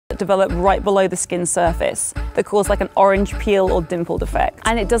develop right below the skin surface that cause like an orange peel or dimpled effect.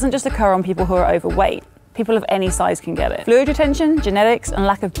 And it doesn't just occur on people who are overweight. People of any size can get it. Fluid retention, genetics, and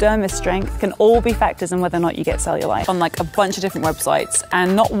lack of dermis strength can all be factors in whether or not you get cellulite on like a bunch of different websites,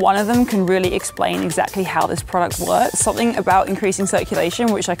 and not one of them can really explain exactly how this product works. Something about increasing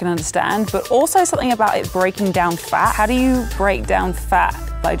circulation, which I can understand, but also something about it breaking down fat. How do you break down fat?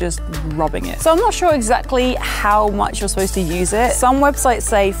 By just rubbing it. So I'm not sure exactly how much you're supposed to use it. Some websites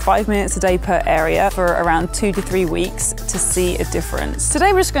say 5 minutes a day per area for around 2 to 3 weeks to see a difference.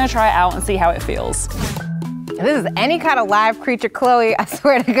 Today we're just gonna try it out and see how it feels. If this is any kind of live creature, Chloe, I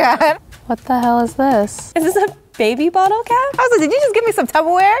swear to God. What the hell is this? Is this a baby bottle cap? I was like, did you just give me some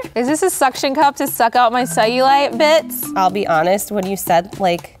Tupperware? Is this a suction cup to suck out my cellulite bits? I'll be honest, when you said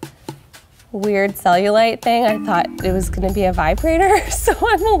like weird cellulite thing, I thought it was gonna be a vibrator, so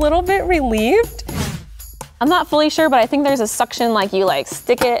I'm a little bit relieved. I'm not fully sure, but I think there's a suction, like you like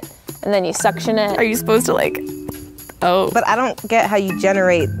stick it and then you suction it. Are you supposed to like, oh. But I don't get how you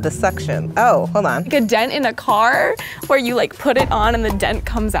generate the suction. Oh, hold on. Like a dent in a car where you like put it on and the dent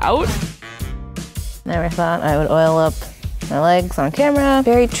comes out. Never thought I would oil up my legs on camera.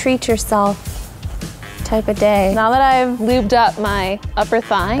 Very treat yourself type of day. Now that I've lubed up my upper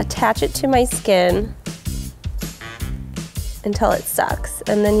thigh, Attach it to my skin until it sucks,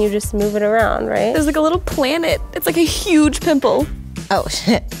 and then you just move it around, right? There's like a little planet. It's like a huge pimple. Oh,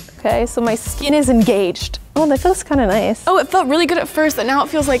 shit. okay, so my skin is engaged. Oh, that feels kind of nice. Oh, it felt really good at first, and now it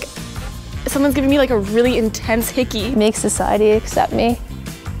feels like someone's giving me like a really intense hickey. Make society accept me.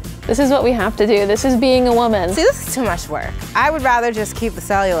 This is what we have to do. This is being a woman. See, this is too much work. I would rather just keep the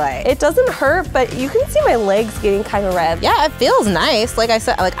cellulite. It doesn't hurt, but you can see my legs getting kind of red. Yeah, it feels nice. Like I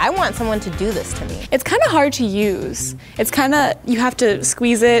said, like I want someone to do this to me. It's kind of hard to use. It's kind of, you have to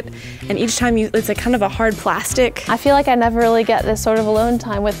squeeze it, and each time it's like kind of a hard plastic. I feel like I never really get this sort of alone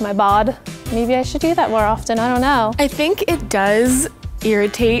time with my bod. Maybe I should do that more often, I don't know. I think it does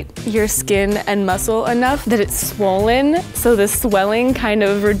irritate your skin and muscle enough that it's swollen, so the swelling kind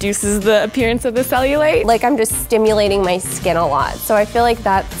of reduces the appearance of the cellulite. Like I'm just stimulating my skin a lot, so I feel like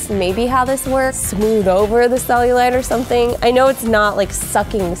that's maybe how this works. Smooth over the cellulite or something. I know it's not like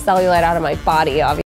sucking cellulite out of my body, obviously.